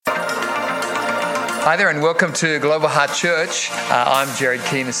Hi there and welcome to Global Heart Church. I'm Gerard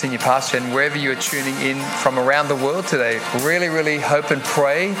Keehan, the Senior Pastor, and wherever you are tuning in from around the world today, really hope and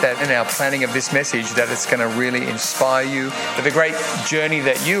pray that in our planning of this message that it's going to really inspire you for the great journey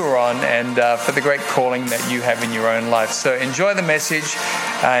that you are on and for the great calling that you have in your own life. So enjoy the message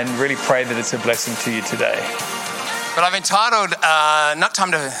and really pray that it's a blessing to you today. But I've entitled, not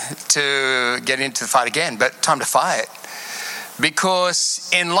time to get into the fight again, but time to fight. Because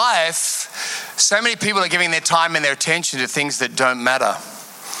in life, so many people are giving their time and their attention to things that don't matter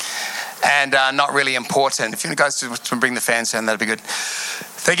and are not really important. If you guys to bring the fans down, that'd be good.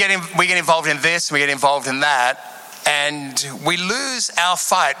 We get involved in this, and we get involved in that, and we lose our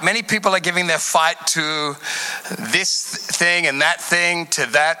fight. Many people are giving their fight to this thing and that thing, to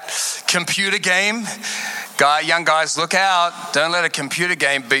that computer game. Young guys, look out. Don't let a computer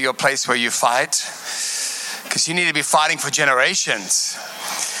game be your place where you fight, because you need to be fighting for generations.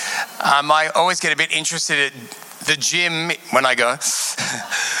 I always get a bit interested at the gym when I go,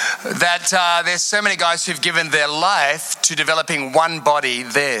 that there's so many guys who've given their life to developing one body,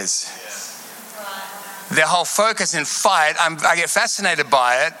 theirs. Their whole focus in fight, I get fascinated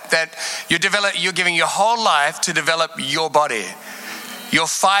by it, that you're giving your whole life to develop your body. You're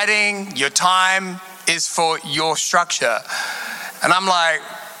fighting, your time is for your structure. And I'm like,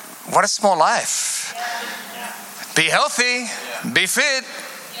 what a small life. Be healthy, be fit,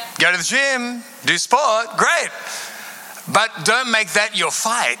 go to the gym, do sport, great. But don't make that your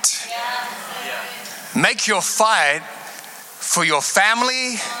fight. Make your fight for your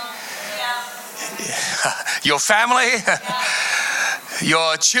family,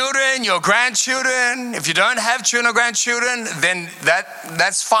 your children, your grandchildren. If you don't have children or grandchildren, then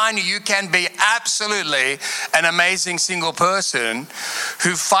that's fine. You can be absolutely an amazing single person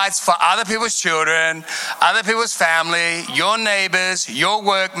who fights for other people's children, other people's family, your neighbors, your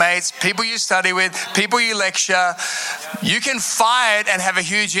workmates, people you study with, people you lecture. You can fight and have a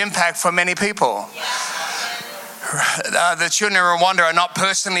huge impact for many people. The children in Rwanda are not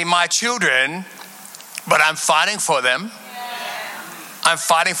personally my children, but I'm fighting for them. I'm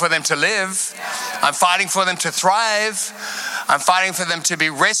fighting for them to live. I'm fighting for them to thrive. I'm fighting for them to be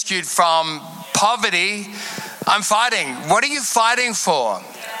rescued from poverty. I'm fighting. What are you fighting for?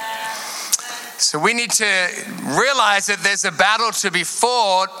 So we need to realize that there's a battle to be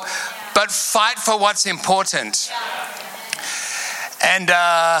fought, but fight for what's important. And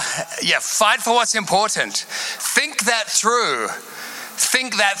fight for what's important. Think that through.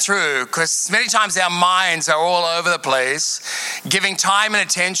 Think that through, because many times our minds are all over the place, giving time and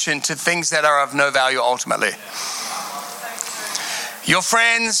attention to things that are of no value ultimately. Your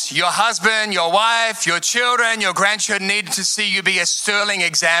friends, your husband, your wife, your children, your grandchildren need to see you be a sterling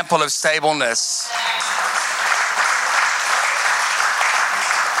example of stableness.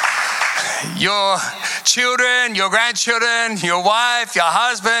 Your children, your grandchildren, your wife, your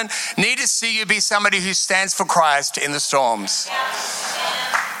husband need to see you be somebody who stands for Christ in the storms.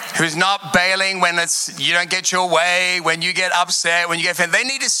 Who's not bailing when you don't get your way, when you get upset, when you get offended. They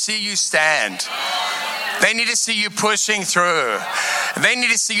need to see you stand. They need to see you pushing through. They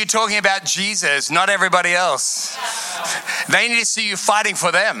need to see you talking about Jesus, not everybody else. They need to see you fighting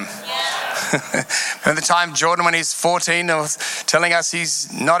for them. Remember the time Jordan, when he's 14, was telling us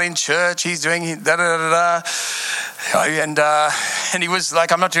he's not in church, he's doing da-da-da-da-da. And he was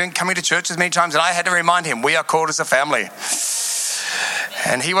like, I'm not coming to church as many times. And I had to remind him, we are called as a family.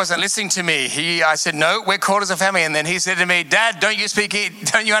 And he wasn't listening to me. I said, no, we're called as a family. And then he said to me, Dad, don't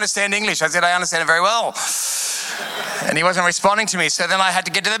you understand English? I said, I understand it very well. And he wasn't responding to me. So then I had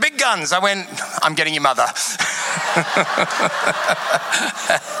to get to the big guns. I went, I'm getting your mother.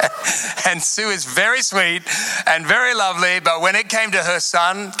 And Sue is very sweet and very lovely. But when it came to her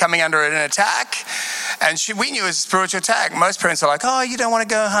son coming under an attack, and we knew it was a spiritual attack. Most parents are like, oh, you don't want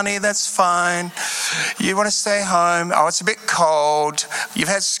to go, honey, that's fine. You want to stay home. Oh, it's a bit cold. You've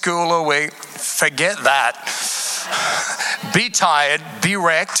had school all week. Forget that. Be tired, be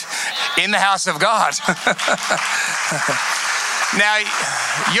wrecked in the house of God. Now,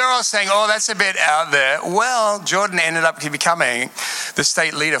 you're all saying, oh, that's a bit out there. Well, Jordan ended up becoming the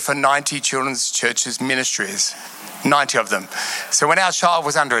state leader for 90 children's churches ministries. 90 of them. So when our child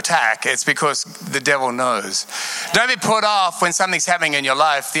was under attack, it's because the devil knows. Don't be put off when something's happening in your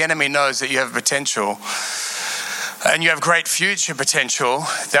life. The enemy knows that you have potential and you have great future potential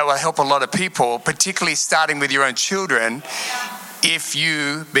that will help a lot of people, particularly starting with your own children, if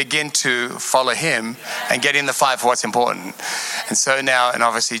you begin to follow him and get in the fight for what's important. And so now, and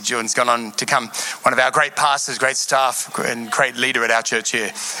obviously Jordan's gone on to become one of our great pastors, great staff, and great leader at our church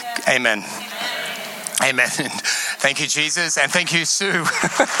here. Amen. Amen. Thank you, Jesus. And thank you, Sue.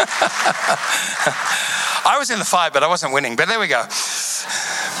 I was in the fight, but I wasn't winning. But there we go.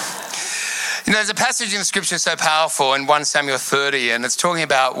 You know, there's a passage in the scripture so powerful in 1 Samuel 30, and it's talking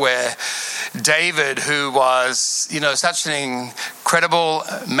about where David, who was, such an incredible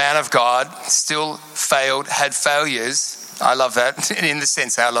man of God, still had failures. I love that.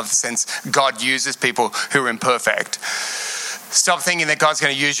 I love the sense God uses people who are imperfect. Stop thinking that God's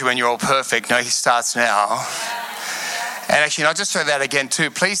going to use you when you're all perfect. No, he starts now. And actually, I'll just throw that again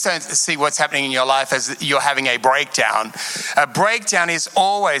too. Please don't see what's happening in your life as you're having a breakdown. A breakdown is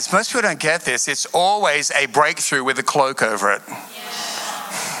always, most people don't get this, it's always a breakthrough with a cloak over it.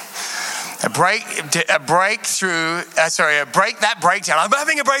 That breakdown. I'm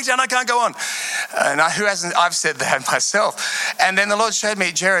having a breakdown, I can't go on. And who hasn't? I've said that myself. And then the Lord showed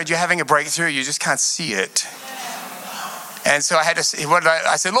me, Gerard, you're having a breakthrough, you just can't see it. And so I had to see,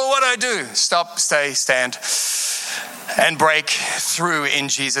 I said, Lord, what do I do? Stop, stay, stand, and break through in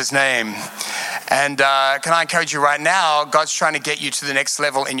Jesus' name. And can I encourage you right now, God's trying to get you to the next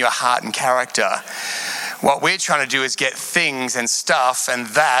level in your heart and character. What we're trying to do is get things and stuff and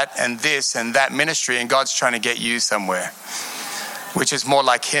that and this and that ministry, and God's trying to get you somewhere, which is more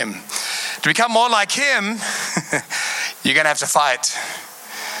like him. To become more like him, you're going to have to fight.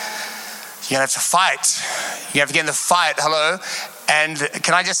 You're going to have to fight. You have to get in the fight. Hello. And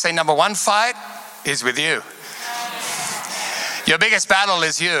can I just say, number one fight is with you. Your biggest battle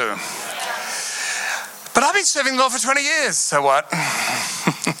is you. But I've been serving the Lord for 20 years. So what?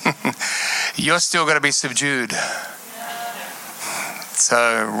 You're still going to be subdued.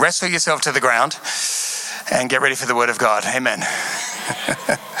 So wrestle yourself to the ground and get ready for the word of God. Amen.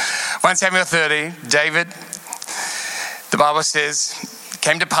 1 Samuel 30, David, the Bible says,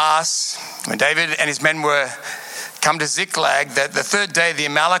 came to pass when David and his men were come to Ziklag, that the third day the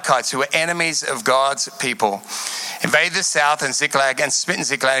Amalekites, who were enemies of God's people, invaded the south and Ziklag and smitten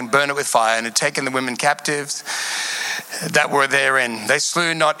Ziklag and burned it with fire and had taken the women captives that were therein. They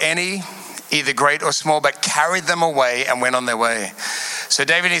slew not any, either great or small, but carried them away and went on their way. So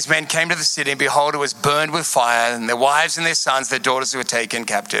David and his men came to the city, and behold, it was burned with fire, and their wives and their sons, their daughters were taken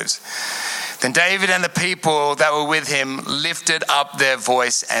captives. Then David and the people that were with him lifted up their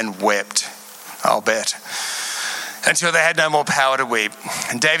voice and wept. I'll bet. Until they had no more power to weep.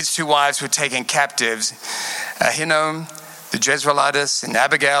 And David's two wives were taken captives, Ahinoam, the Jezreelitess, and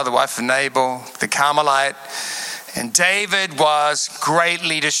Abigail, the wife of Nabal, the Carmelite. And David was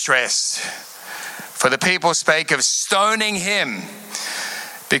greatly distressed, for the people spake of stoning him,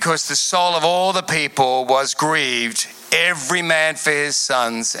 because the soul of all the people was grieved, every man for his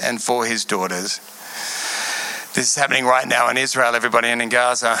sons and for his daughters. This is happening right now in Israel, everybody, and in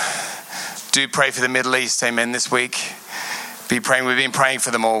Gaza. Do pray for the Middle East, amen, this week. Be praying. We've been praying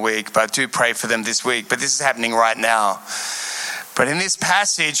for them all week, but do pray for them this week. But this is happening right now. But in this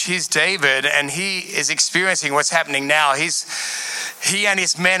passage, here's David, and he is experiencing what's happening now. He and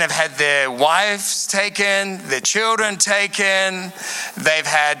his men have had their wives taken, their children taken. They've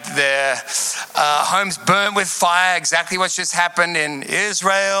had their homes burnt with fire, exactly what's just happened in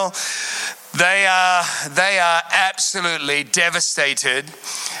Israel. They are absolutely devastated.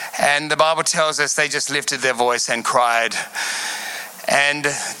 And the Bible tells us they just lifted their voice and cried. And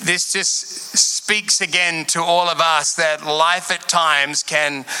this just speaks again to all of us that life at times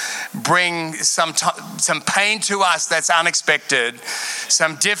can bring some pain to us that's unexpected.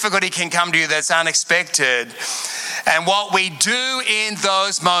 Some difficulty can come to you that's unexpected. And what we do in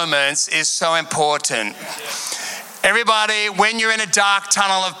those moments is so important. Everybody, when you're in a dark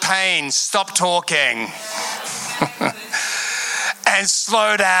tunnel of pain, stop talking. And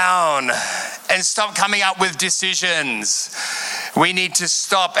slow down and stop coming up with decisions. We need to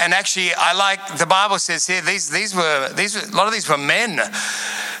stop. And actually, I like the Bible says here, these were a lot of these were men,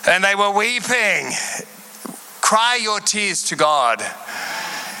 and they were weeping. Cry your tears to God.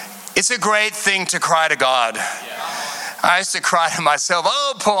 It's a great thing to cry to God. I used to cry to myself,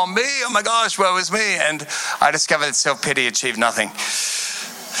 oh, poor me, oh my gosh, woe is me. And I discovered that self-pity achieved nothing.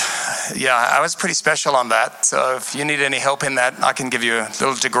 Yeah, I was pretty special on that. So if you need any help in that, I can give you a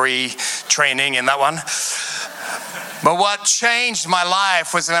little degree training in that one. But what changed my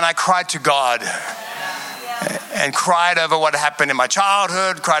life was when I cried to God and cried over what happened in my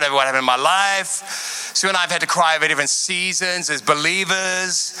childhood, cried over what happened in my life. Sue and I have had to cry over different seasons as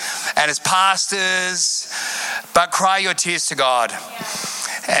believers and as pastors. But cry your tears to God.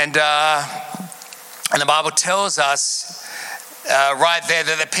 And the Bible tells us right there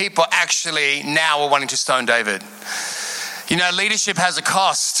that the people actually now are wanting to stone David. You know, leadership has a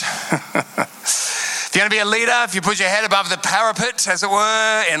cost. If you're going to be a leader, if you put your head above the parapet, as it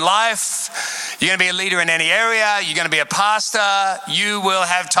were, in life, you're going to be a leader in any area, you're going to be a pastor, you will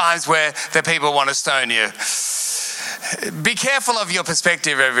have times where the people want to stone you. Be careful of your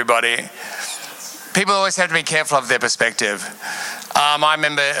perspective, everybody. People always have to be careful of their perspective. I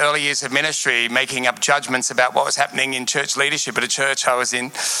remember early years of ministry making up judgments about what was happening in church leadership at a church I was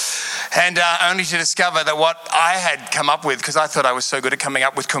in, and only to discover that what I had come up with, because I thought I was so good at coming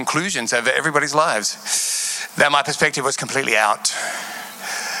up with conclusions over everybody's lives, that my perspective was completely out.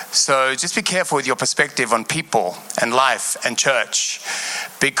 So just be careful with your perspective on people and life and church,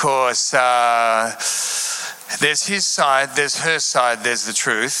 because there's his side, there's her side, there's the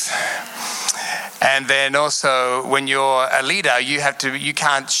truth. And then also, when you're a leader, you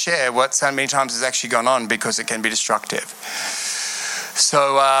can't share what so many times has actually gone on, because it can be destructive.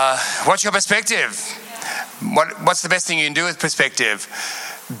 So, what's your perspective? What's the best thing you can do with perspective?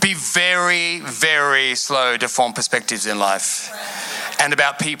 Be very, very slow to form perspectives in life, and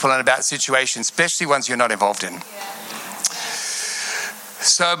about people and about situations, especially ones you're not involved in.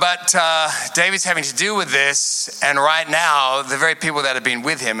 So, but David's having to deal with this, and right now, the very people that have been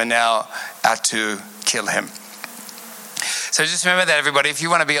with him are now out to kill him. So just remember that, everybody. If you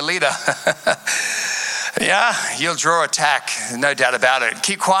want to be a leader, yeah, you'll draw attack, no doubt about it.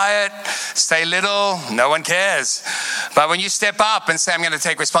 Keep quiet, stay little, no one cares. But when you step up and say, I'm going to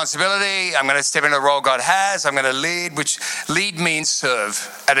take responsibility, I'm going to step into the role God has, I'm going to lead, which lead means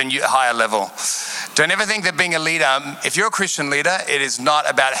serve at a higher level. Don't ever think that being a leader, if you're a Christian leader, it is not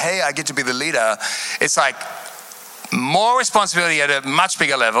about, hey, I get to be the leader. It's like more responsibility at a much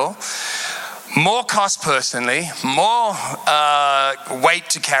bigger level, more cost personally, more weight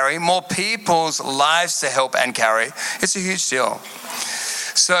to carry, more people's lives to help and carry. It's a huge deal.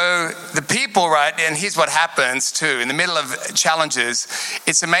 So the people, right, and here's what happens too, in the middle of challenges,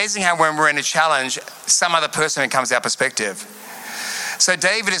 it's amazing how when we're in a challenge, some other person becomes our perspective. So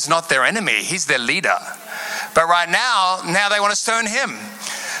David is not their enemy, he's their leader. But right now they want to stone him.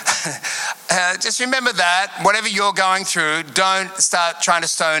 Just remember that whatever you're going through, don't start trying to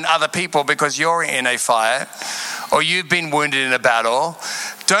stone other people because you're in a fight or you've been wounded in a battle.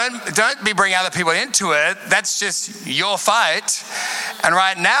 Don't be bringing other people into it. That's just your fight. And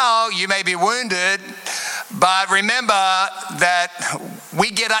right now you may be wounded, but remember that we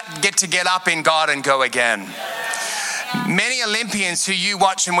get to get up in God and go again. Many Olympians who you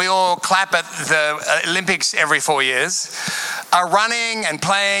watch, and we all clap at the Olympics every 4 years, are running and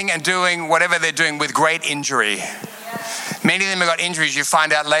playing and doing whatever they're doing with great injury. Many of them have got injuries. You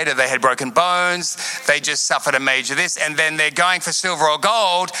find out later they had broken bones, they just suffered a major this, and then they're going for silver or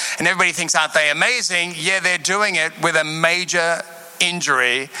gold, and everybody thinks, aren't they amazing? Yeah, they're doing it with a major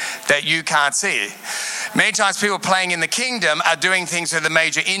injury that you can't see. Many times people playing in the kingdom are doing things with a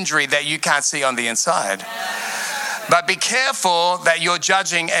major injury that you can't see on the inside. But be careful that you're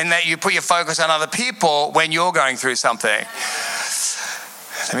judging and that you put your focus on other people when you're going through something.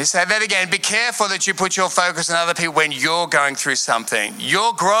 Let me say that again. Be careful that you put your focus on other people when you're going through something.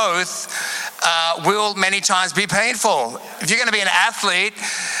 Your growth will many times be painful. If you're going to be an athlete,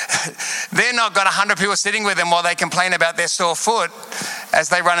 they're not got 100 people sitting with them while they complain about their sore foot as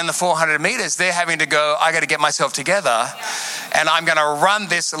they run in the 400 meters. They're having to go, I got to get myself together and I'm going to run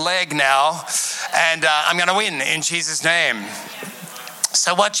this leg now and I'm going to win in Jesus' name.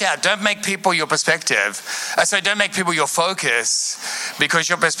 So watch out. Don't make people your perspective. So don't make people your focus, because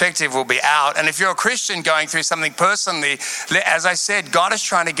your perspective will be out. And if you're a Christian going through something personally, as I said, God is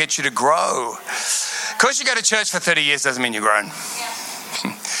trying to get you to grow. Because you go to church for 30 years doesn't mean you're grown.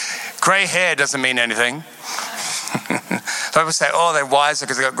 Grey hair doesn't mean anything. People say, oh, they're wiser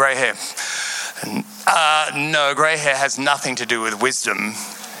because they've got grey hair. No, grey hair has nothing to do with wisdom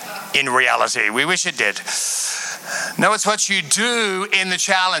in reality. We wish it did. No, it's what you do in the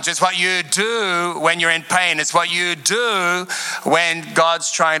challenge. It's what you do when you're in pain. It's what you do when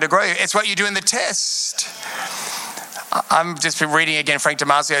God's trying to grow you. It's what you do in the test. I'm just been reading again Frank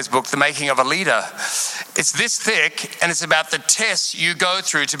Damasio's book, The Making of a Leader. It's this thick, and it's about the tests you go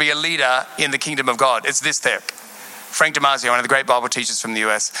through to be a leader in the kingdom of God. It's this thick. Frank Damasio, one of the great Bible teachers from the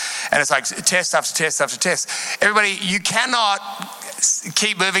US. And it's like test after test after test. Everybody, you cannot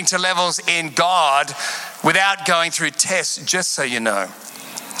keep moving to levels in God without going through tests, just so you know.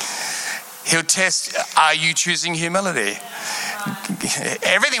 He'll test, are you choosing humility?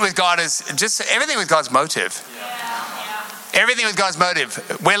 Everything with God is just, everything with God's motive. Everything with God's motive.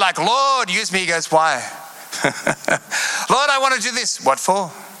 We're like, Lord, use me. He goes, why? Lord, I want to do this. What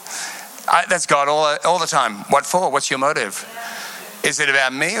for? That's God all the time. What for? What's your motive? Is it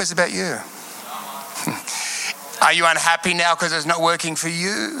about me or is it about you? Are you unhappy now because it's not working for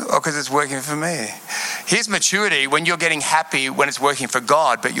you or because it's working for me? Here's maturity when you're getting happy when it's working for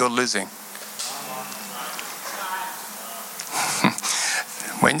God, but you're losing.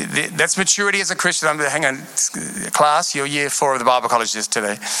 That's maturity as a Christian. Hang on, class, you're year 4 of the Bible college just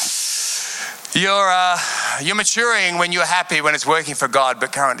today. You're maturing when you're happy when it's working for God,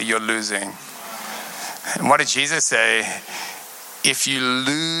 but currently you're losing. And what did Jesus say? If you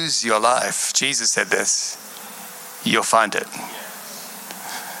lose your life, Jesus said this, you'll find it.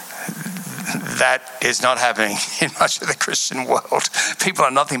 That is not happening in much of the Christian world. People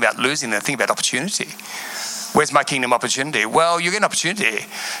are not thinking about losing, they're thinking about opportunity. Where's my kingdom opportunity? Well, you get an opportunity,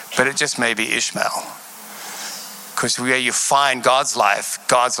 but it just may be Ishmael. Because where you find God's life,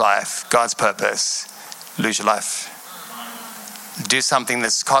 God's purpose, lose your life. Do something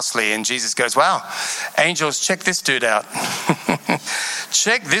that's costly, and Jesus goes, wow, angels, check this dude out.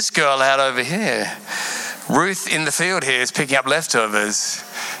 Check this girl out over here. Ruth in the field here is picking up leftovers.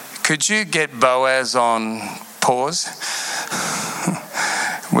 Could you get Boaz on pause?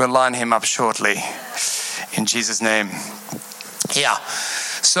 We'll line him up shortly. In Jesus' name. Yeah.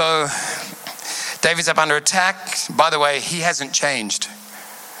 So David's up under attack. By the way, he hasn't changed.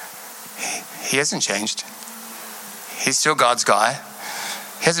 He hasn't changed. He's still God's guy.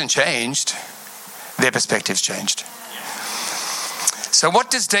 He hasn't changed. Their perspective's changed. So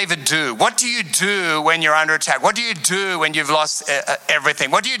what does David do? What do you do when you're under attack? What do you do when you've lost everything?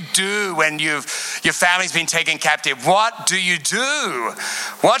 What do you do when your family's been taken captive? What do you do?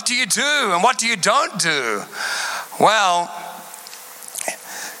 What do you do and what do you don't do? Well,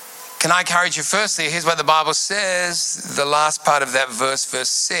 can I encourage you firstly? Here's what the Bible says. The last part of that verse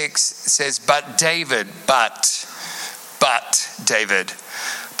 6, says, But David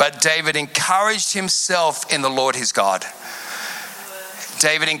encouraged himself in the Lord his God.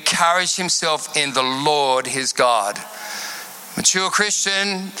 David encouraged himself in the Lord his God. Mature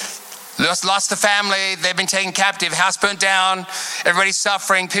Christian, lost the family, they've been taken captive, house burnt down, everybody's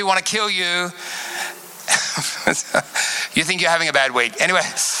suffering, people want to kill you. You think you're having a bad week. Anyway,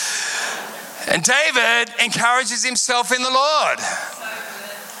 and David encourages himself in the Lord.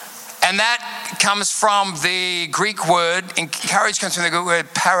 And that comes from the Greek word, encourage comes from the Greek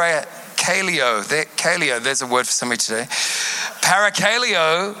word parakaleo. There's a word for somebody today.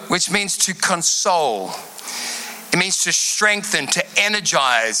 Parakaleo, which means to console. It means to strengthen, to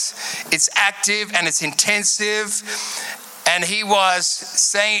energize. It's active and it's intensive. And he was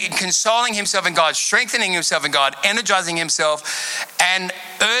saying, consoling himself in God, strengthening himself in God, energizing himself, and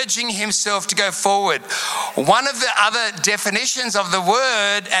urging himself to go forward. One of the other definitions of the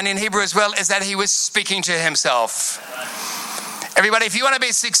word, and in Hebrew as well, is that he was speaking to himself. Everybody, if you want to be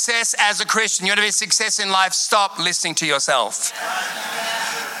a success as a Christian, you want to be a success in life, stop listening to yourself.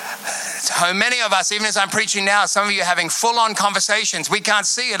 So many of us, even as I'm preaching now, some of you are having full-on conversations. We can't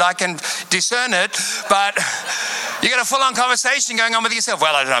see it, I can discern it, but you got a full-on conversation going on with yourself.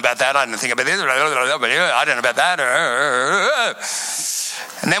 Well, I don't know about that, I don't think about this, I don't know about that.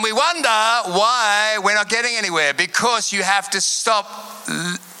 And then we wonder why we're not getting anywhere, because you have to stop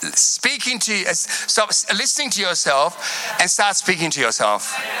listening to yourself and start speaking to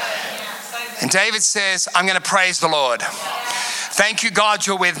yourself. And David says, I'm going to praise the Lord. Thank you, God,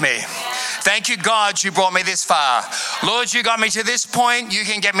 you're with me. Thank you, God, you brought me this far. Lord, you got me to this point. You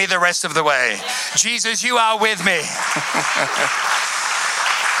can get me the rest of the way. Jesus, you are with me.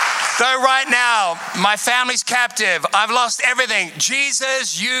 Though right now, my family's captive. I've lost everything.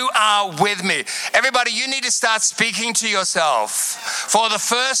 Jesus, you are with me. Everybody, you need to start speaking to yourself. For the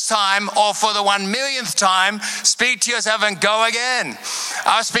first time or for the 1,000,000th time, speak to yourself and go again.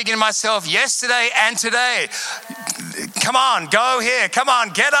 I was speaking to myself yesterday and today. Come on, go here. Come on,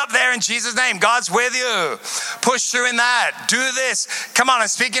 get up there in Jesus' name. God's with you. Push through in that. Do this. Come on, I'm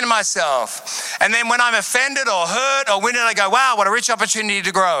speaking to myself. And then when I'm offended or hurt or wounded, I go, wow, what a rich opportunity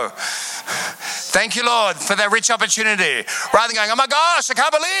to grow. Thank you, Lord, for that rich opportunity. Rather than going, oh my gosh, I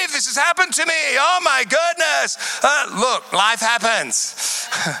can't believe this has happened to me. Oh my goodness. Look, life happens.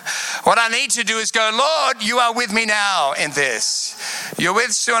 What I need to do is go, Lord, you are with me now in this. You're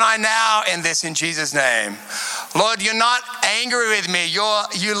with Sue and I now in this, in Jesus' name. Lord, you're not angry with me. You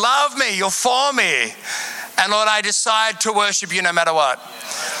love me. You're for me. And Lord, I decide to worship you no matter what.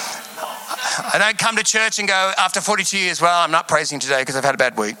 I don't come to church and go after 42 years, well, I'm not praising today because I've had a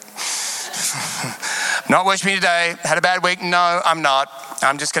bad week. Not worshiping today, had a bad week. No, I'm not.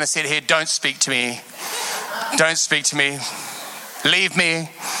 I'm just going to sit here. Don't speak to me. Don't speak to me. Leave me.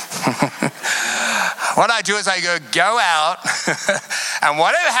 What I do is I go out and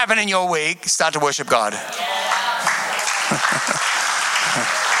whatever happened in your week, start to worship God.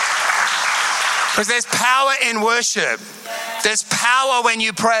 Because there's power in worship. There's power when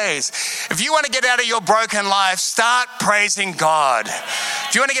you praise. If you want to get out of your broken life, start praising God.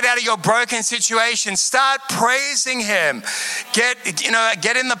 If you want to get out of your broken situation, start praising Him. Get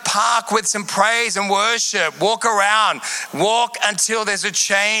in the park with some praise and worship. Walk around. Walk until there's a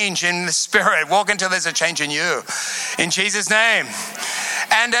change in the spirit. Walk until there's a change in you. In Jesus' name.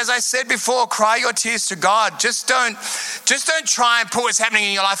 And as I said before, cry your tears to God. Just don't try and put what's happening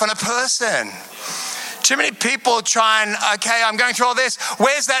in your life on a person. Too many people try and, okay, I'm going through all this.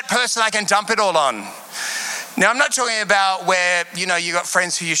 Where's that person I can dump it all on? Now, I'm not talking about where, you got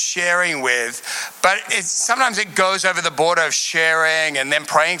friends who you're sharing with, but sometimes it goes over the border of sharing and them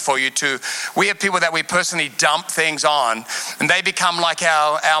praying for you too. We have people that we personally dump things on, and they become like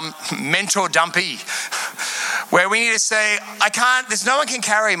our mentor dumpy, where we need to say, there's no one can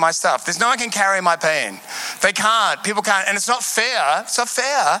carry my stuff. There's no one can carry my pain. They can't. People can't. And it's not fair. It's not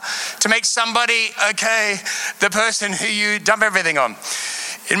fair to make somebody, the person who you dump everything on.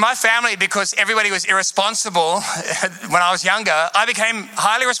 In my family, because everybody was irresponsible when I was younger, I became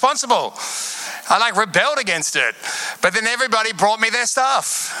highly responsible. I rebelled against it. But then everybody brought me their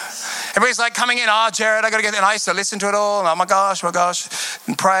stuff. Everybody's coming in, Gerard, I got to get there. And I used to listen to it all. And oh my gosh,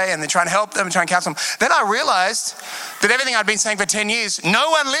 and pray and then try and help them and try and counsel them. Then I realized that everything I'd been saying for 10 years,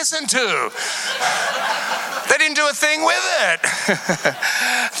 no one listened to. They didn't do a thing with it.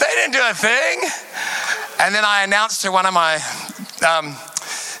 They didn't do a thing. And then I announced to one of my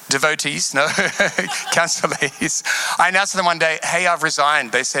devotees, counselees. I announced to them one day, hey, I've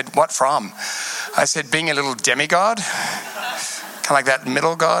resigned. They said, what from? I said, being a little demigod, kind of like that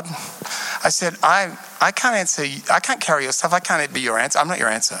middle god. I said, I can't answer, I can't carry your stuff. I can't be your answer. I'm not your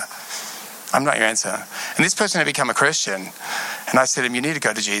answer. I'm not your answer. And this person had become a Christian. And I said to him, you need to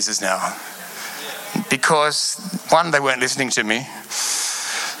go to Jesus now. Because one, they weren't listening to me.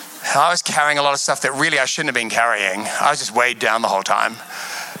 I was carrying a lot of stuff that really I shouldn't have been carrying. I was just weighed down the whole time.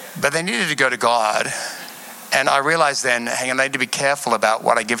 But they needed to go to God. And I realized then, hang on, I need to be careful about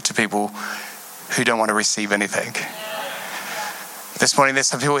what I give to people who don't want to receive anything. This morning, there's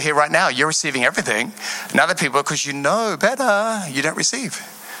some people here right now, you're receiving everything. And other people, because you know better, you don't receive.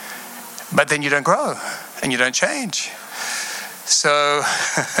 But then you don't grow and you don't change. So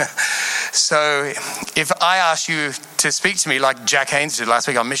if I ask you to speak to me like Jack Haynes did last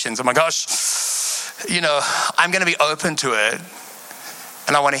week on missions, oh my gosh, I'm going to be open to it.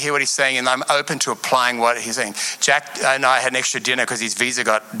 And I want to hear what he's saying, and I'm open to applying what he's saying. Jack and I had an extra dinner because his visa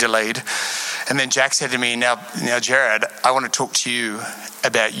got delayed. And then Jack said to me, now Gerard, I want to talk to you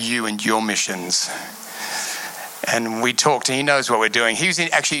about you and your missions. And we talked, and he knows what we're doing. He was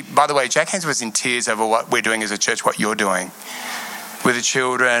by the way, Jack Haynes was in tears over what we're doing as a church, what you're doing with the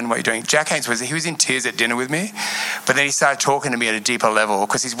children, what you're doing. Jack Haynes was in tears at dinner with me, but then he started talking to me at a deeper level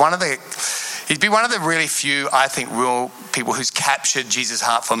because he's been one of the really few, I think, real people who's captured Jesus'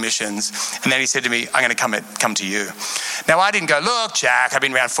 heart for missions. And then he said to me, I'm going to come to you. Now, I didn't go, look, Jack, I've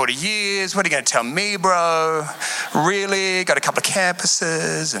been around 40 years. What are you going to tell me, bro? Really? Got a couple of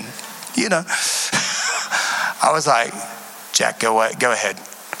campuses and, I was like, Jack, go ahead.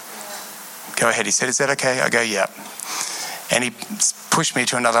 Go ahead. He said, is that okay? I go, yeah. And he pushed me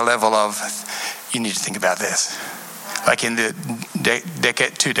to another level of, you need to think about this. Like in the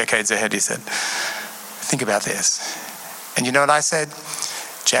 2 decades ahead, he said, think about this. And you know what I said?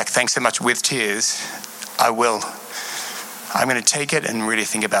 Jack, thanks so much, with tears. I will. I'm going to take it and really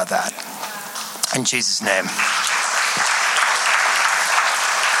think about that. In Jesus' name.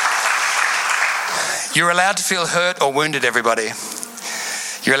 You're allowed to feel hurt or wounded, everybody.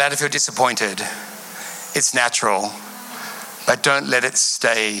 You're allowed to feel disappointed. It's natural. But don't let it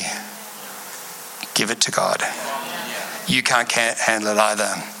stay. Give it to God. You can't handle it either.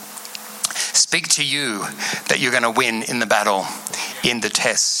 Speak to you that you're going to win in the battle, in the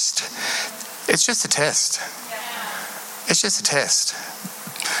test. It's just a test. It's just a test.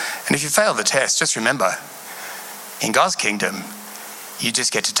 And if you fail the test, just remember, in God's kingdom, you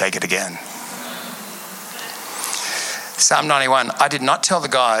just get to take it again. Psalm 91. I did not tell the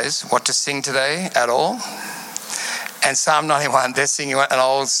guys what to sing today at all. And Psalm 91, they're singing an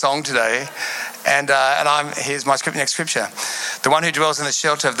old song today. And here's my next scripture. The one who dwells in the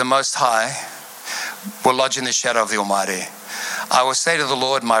shelter of the Most High will lodge in the shadow of the Almighty. I will say to the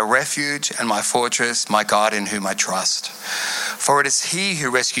Lord, my refuge and my fortress, my God in whom I trust. For it is he who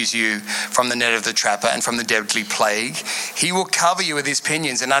rescues you from the net of the trapper and from the deadly plague. He will cover you with his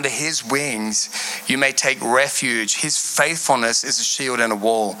pinions, and under his wings you may take refuge. His faithfulness is a shield and a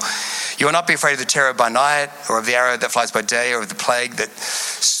wall. You will not be afraid of the terror by night, or of the arrow that flies by day, or of the plague that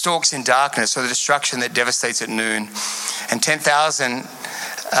stalks in darkness, or the destruction that devastates at noon. And 10,000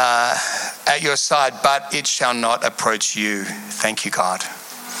 at at your side, but it shall not approach you. Thank you, God.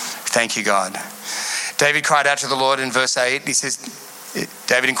 Thank you, God. David cried out to the Lord in verse 8. He says,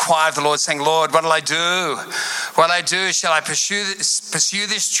 David inquired of the Lord, saying, Lord, what will I do? What will I do? Shall I pursue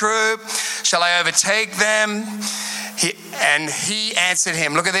this troop? Shall I overtake them? He answered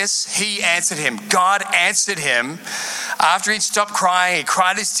him. Look at this. He answered him. God answered him. After he'd stopped crying, he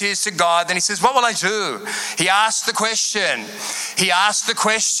cried his tears to God. Then he says, what will I do? He asked the question. He asked the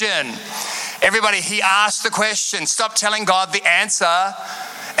question. Everybody, he asked the question. Stop telling God the answer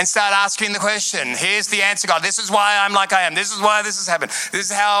and start asking the question. Here's the answer, God. This is why I'm like I am. This is why this has happened.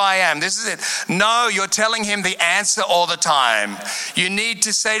 This is how I am. This is it. No, you're telling him the answer all the time. You need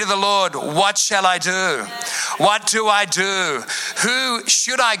to say to the Lord, what shall I do? What do I do? Who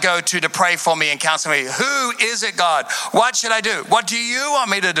should I go to pray for me and counsel me? Who is it, God? What should I do? What do you want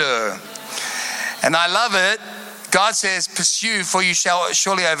me to do? And I love it. God says, pursue, for you shall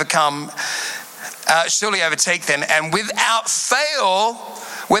surely overcome, surely overtake them, and without fail,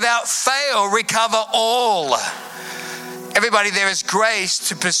 recover all. Everybody, there is grace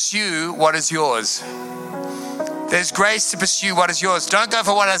to pursue what is yours. There's grace to pursue what is yours. Don't go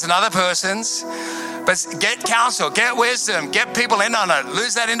for what is another person's, but get counsel, get wisdom, get people in on it.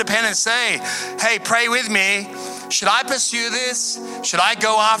 Lose that independence. Say, hey, pray with me. Should I pursue this? Should I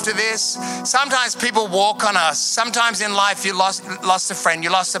go after this? Sometimes people walk on us. Sometimes in life you lost a friend, you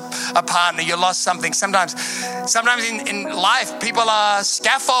lost a partner, you lost something. Sometimes in life people are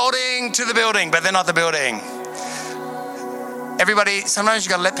scaffolding to the building, but they're not the building. Everybody, sometimes you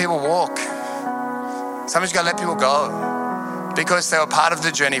got to let people walk. Sometimes you got to let people go because they were part of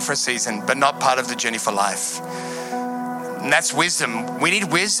the journey for a season, but not part of the journey for life. And that's wisdom. We need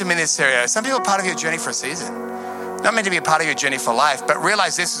wisdom in this area. Some people are part of your journey for a season. Not meant to be a part of your journey for life, but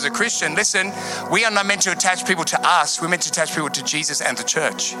realize this as a Christian. Listen, we are not meant to attach people to us. We're meant to attach people to Jesus and the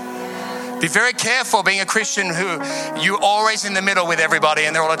church. Be very careful being a Christian who you're always in the middle with everybody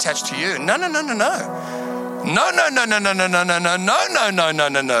and they're all attached to you. No.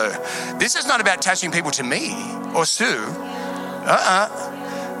 This is not about attaching people to me or Sue.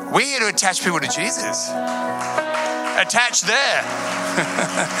 We're here to attach people to Jesus. Attach there.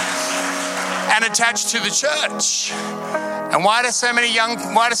 And attached to the church. And why do so many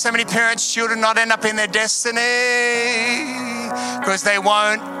parents, children not end up in their destiny? Because they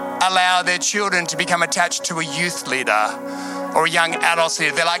won't allow their children to become attached to a youth leader or a young adult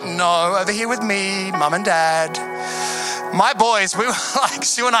leader. They're like, no, over here with me, mum and dad. My boys, we were like,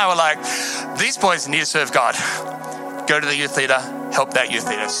 Sue and I were like, these boys need to serve God. Go to the youth leader, help that youth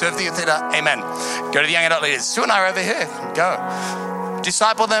leader. Serve the youth leader, amen. Go to the young adult leaders. Sue and I are over here, go.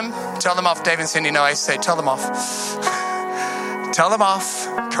 Disciple them, tell them off. Dave and Cindy know I say, tell them off. Tell them off,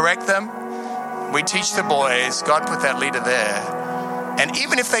 correct them. We teach the boys, God put that leader there. And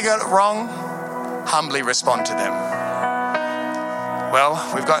even if they got it wrong, humbly respond to them. Well,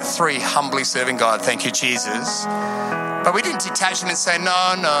 we've got 3 humbly serving God, thank you, Jesus. But we didn't detach them and say,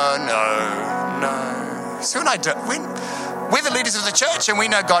 no. So we're the leaders of the church and we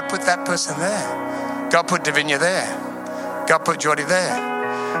know God put that person there. God put Davinia there. God put Geordie there.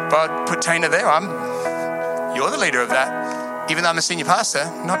 God put Tina there. You're the leader of that. Even though I'm a senior pastor,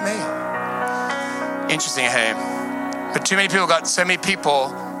 not me. Interesting, hey? But too many people got so many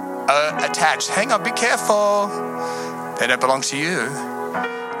people attached. Hang on, be careful. They don't belong to you.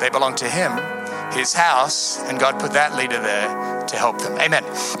 They belong to him, his house, and God put that leader there to help them. Amen.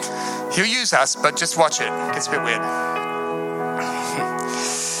 He'll use us, but just watch it. It gets a bit weird.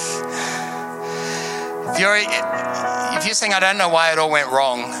 If you're saying, I don't know why it all went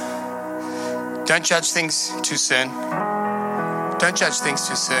wrong, don't judge things too soon. Don't judge things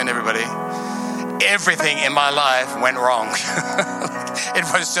too soon, everybody. Everything in my life went wrong. It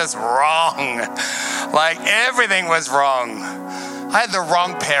was just wrong. Like everything was wrong. I had the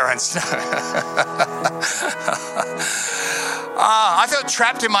wrong parents. I felt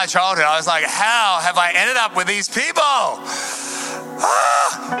trapped in my childhood. I was like, how have I ended up with these people?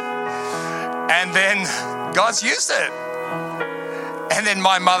 And then God's used it. And then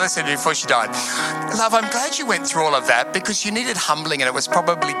my mother said before she died, love, I'm glad you went through all of that because you needed humbling and it was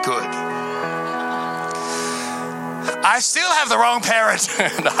probably good. I still have the wrong parent.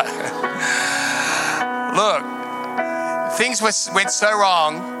 Look, things went so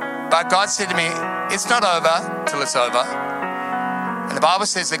wrong, but God said to me, it's not over till it's over. And the Bible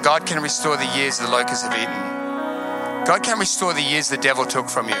says that God can restore the years the locusts have eaten. God can restore the years the devil took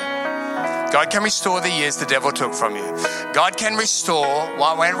from you. God can restore the years the devil took from you. God can restore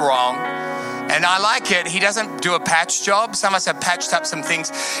what went wrong. And I like it. He doesn't do a patch job. Some of us have patched up some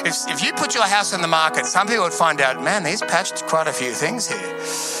things. If you put your house on the market, some people would find out, man, he's patched quite a few things here.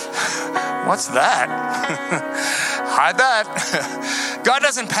 What's that? Hide that. God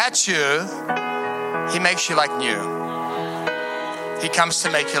doesn't patch you. He makes you like new. He comes to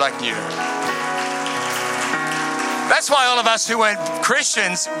make you like new. That's why all of us who weren't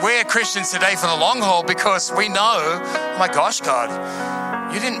Christians, we're Christians today for the long haul, because we know, oh my gosh, God,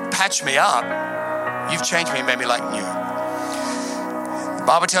 you didn't patch me up. You've changed me and made me like new. The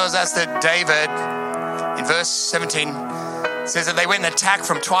Bible tells us that David, in verse 17, says that they went and attacked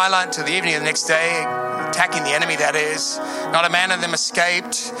from twilight to the evening of the next day, attacking the enemy, that is. Not a man of them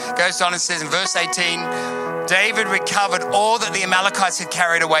escaped. Goes on and says in verse 18, David recovered all that the Amalekites had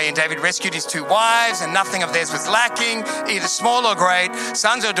carried away, and David rescued his 2 wives, and nothing of theirs was lacking, either small or great,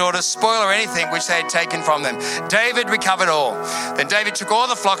 sons or daughters, spoil or anything which they had taken from them. David recovered all. Then David took all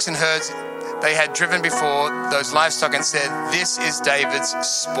the flocks and herds they had driven before those livestock and said, this is David's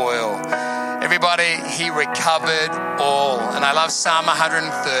spoil. Everybody, he recovered all. And I love Psalm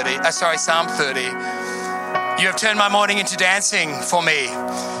 30. You have turned my mourning into dancing for me.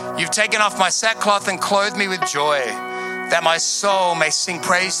 You've taken off my sackcloth and clothed me with joy, that my soul may sing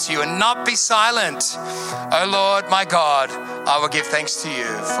praise to you and not be silent. O Lord, my God, I will give thanks to you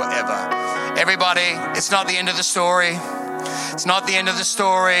forever. Everybody, it's not the end of the story. It's not the end of the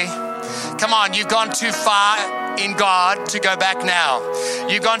story. Come on, you've gone too far in God to go back now.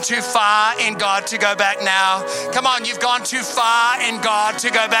 You've gone too far in God to go back now. Come on, you've gone too far in God to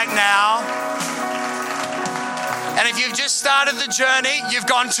go back now. And if you've just started the journey, you've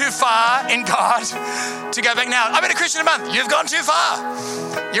gone too far in God to go back now. I've been a Christian a month. You've gone too far.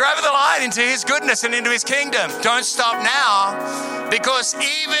 You're over the line into his goodness and into his kingdom. Don't stop now, because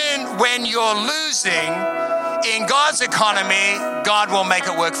even when you're losing in God's economy, God will make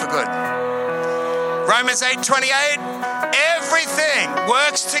it work for good. Romans 8:28, everything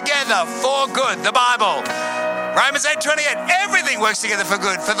works together for good. The Bible. Romans 8:28, everything works together for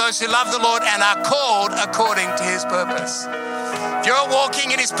good for those who love the Lord and are called according to his purpose. If you're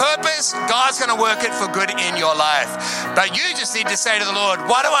walking in his purpose, God's going to work it for good in your life. But you just need to say to the Lord,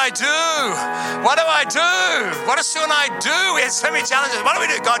 what do I do? What do I do? What soon I do? We have so many challenges. What do we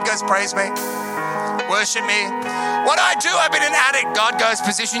do? God goes, praise me, worship me. What do I do? I've been an addict. God goes,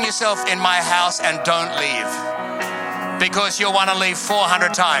 position yourself in my house and don't leave, because you'll want to leave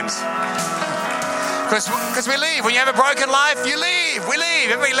 400 times. Because we leave. When you have a broken life, you leave. We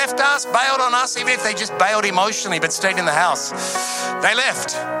leave. Everybody left us, bailed on us, even if they just bailed emotionally but stayed in the house. They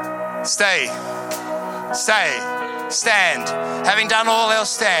left. Stay. Stand. Having done all else,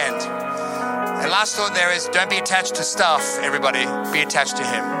 stand. And last thought there is, don't be attached to stuff, everybody. Be attached to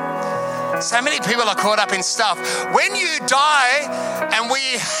him. So many people are caught up in stuff. When you die and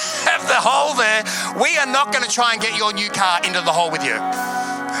we have the hole there, we are not going to try and get your new car into the hole with you.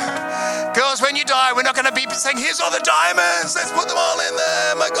 Girls, when you die, we're not going to be saying, here's all the diamonds, let's put them all in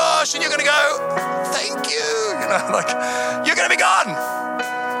there, my gosh, and you're going to go, thank you. You're going to be gone.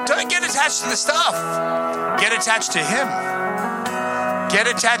 Don't get attached to the stuff. Get attached to him. Get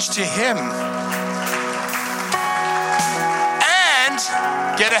attached to him. And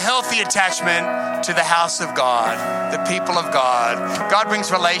get a healthy attachment to the house of God, the people of God. God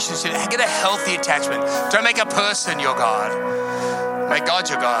brings relationship. Get a healthy attachment. Don't make a person your God. Make God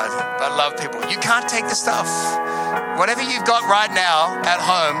your God, but love people. You can't take the stuff. Whatever you've got right now at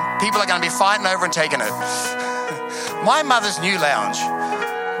home, people are going to be fighting over and taking it. My mother's new lounge,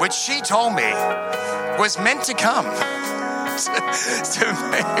 which she told me was meant to come to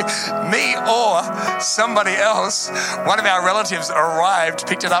me or somebody else. One of our relatives arrived,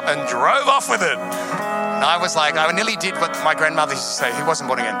 picked it up and drove off with it. And I was like, I nearly did what my grandmother used to say, who wasn't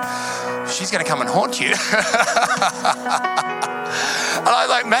born again. She's going to come and haunt you. And I was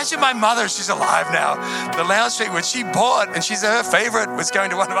like, imagine my mother, she's alive now. The lounge suite, which she bought, and she's her favorite, was going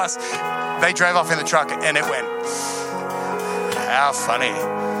to one of us. They drove off in the truck and it went. How funny.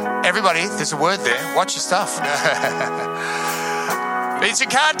 Everybody, there's a word there. Watch your stuff. But you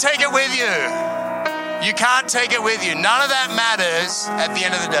can't take it with you. You can't take it with you. None of that matters at the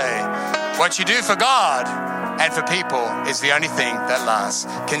end of the day. What you do for God and for people is the only thing that lasts.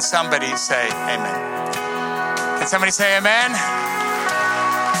 Can somebody say amen? Can somebody say amen?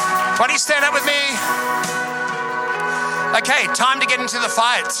 Why don't you stand up with me? Okay, time to get into the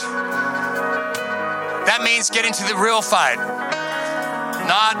fight. That means get into the real fight,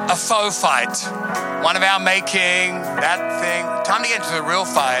 not a faux fight. One of our making, that thing. Time to get into the real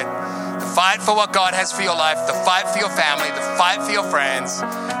fight. The fight for what God has for your life, the fight for your family, the fight for your friends,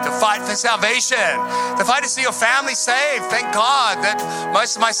 the fight for salvation, the fight to see your family saved. Thank God that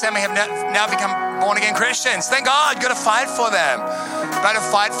most of my family have now become born-again Christians. Thank God, you've got to fight for them. But to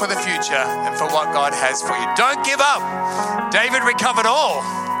fight for the future and for what God has for you. Don't give up. David recovered all.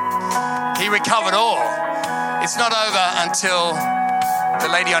 He recovered all. It's not over until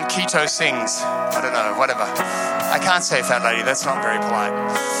the lady on keto sings. I don't know, whatever. I can't say fat lady. That's not very polite.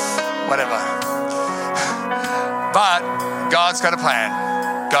 Whatever. But God's got a plan.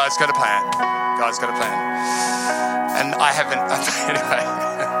 God's got a plan. God's got a plan. And I haven't. Anyway,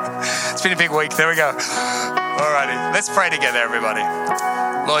 it's been a big week. There we go. Alrighty. Let's pray together, everybody.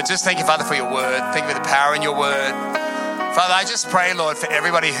 Lord, just thank you, Father, for your word. Thank you for the power in your word. Father, I just pray, Lord, for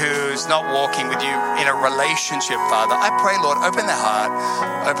everybody who's not walking with you in a relationship, Father. I pray, Lord, open their heart,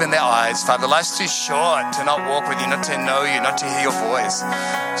 open their eyes. Father, life's too short to not walk with you, not to know you, not to hear your voice.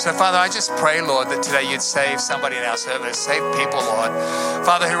 So, Father, I just pray, Lord, that today you'd save somebody in our service, save people, Lord.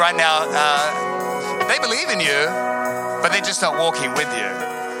 Father, who right now, they believe in you, but they're just not walking with you.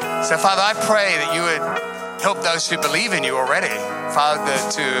 So, Father, I pray that you would help those who believe in you already, Father,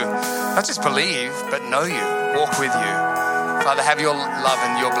 to not just believe, but know you, walk with you. Father, have your love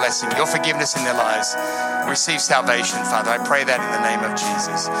and your blessing, your forgiveness in their lives. Receive salvation, Father. I pray that in the name of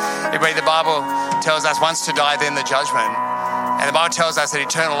Jesus. Everybody, the Bible tells us once to die, then the judgment. And the Bible tells us that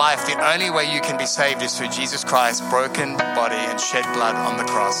eternal life, the only way you can be saved is through Jesus Christ's broken body and shed blood on the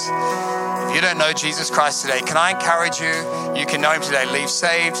cross. If you don't know Jesus Christ today, can I encourage you? You can know him today. Leave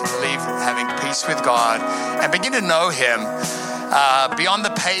saved, leave having peace with God, and begin to know him. Beyond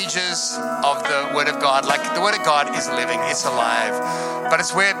the pages of the Word of God. Like the Word of God is living, it's alive, but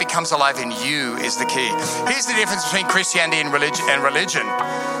it's where it becomes alive in you is the key. Here's the difference between Christianity and religion.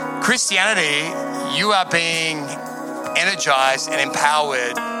 Christianity, you are being energized and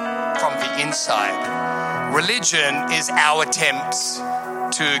empowered from the inside. Religion is our attempts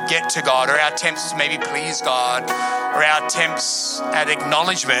to get to God, or our attempts to maybe please God, or our attempts at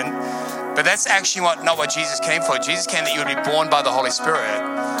acknowledgement. But that's actually not what Jesus came for. Jesus came that you would be born by the Holy Spirit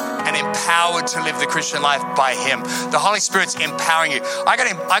and empowered to live the Christian life by him. The Holy Spirit's empowering you. I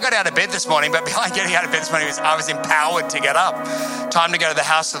got out of bed this morning, but behind getting out of bed this morning, I was empowered to get up. Time to go to the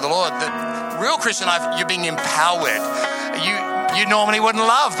house of the Lord. The real Christian life, you're being empowered. You normally wouldn't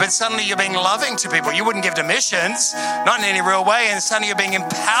love, but suddenly you're being loving to people. You wouldn't give to missions, not in any real way, and suddenly you're being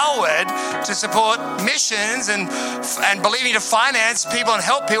empowered to support missions and believing to finance people and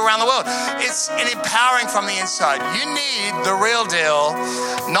help people around the world. It's an empowering from the inside. You need the real deal,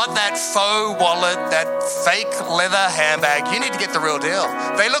 not that faux wallet, that fake leather handbag. You need to get the real deal.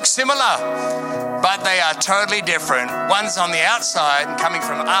 They look similar, but they are totally different. One's on the outside and coming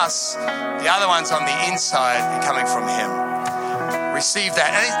from us. The other one's on the inside and coming from him. Receive that.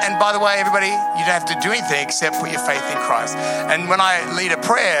 And by the way, everybody, you don't have to do anything except put your faith in Christ. And when I lead a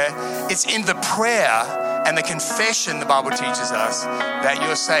prayer, it's in the prayer and the confession the Bible teaches us that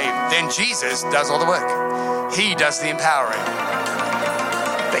you're saved. Then Jesus does all the work. He does the empowering.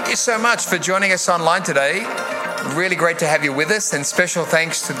 Thank you so much for joining us online today. Really great to have you with us, and special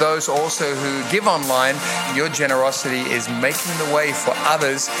thanks to those also who give online. Your generosity is making the way for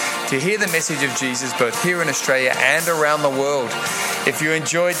others to hear the message of Jesus both here in Australia and around the world. If you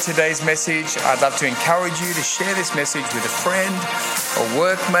enjoyed today's message, I'd love to encourage you to share this message with a friend, a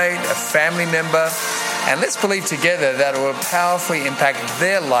workmate, a family member, and let's believe together that it will powerfully impact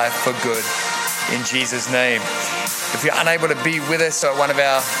their life for good. In Jesus' name. If you're unable to be with us at one of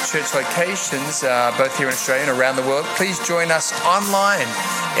our church locations, both here in Australia and around the world, please join us online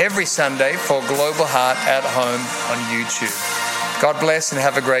every Sunday for Global Heart at Home on YouTube. God bless and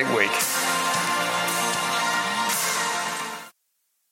have a great week.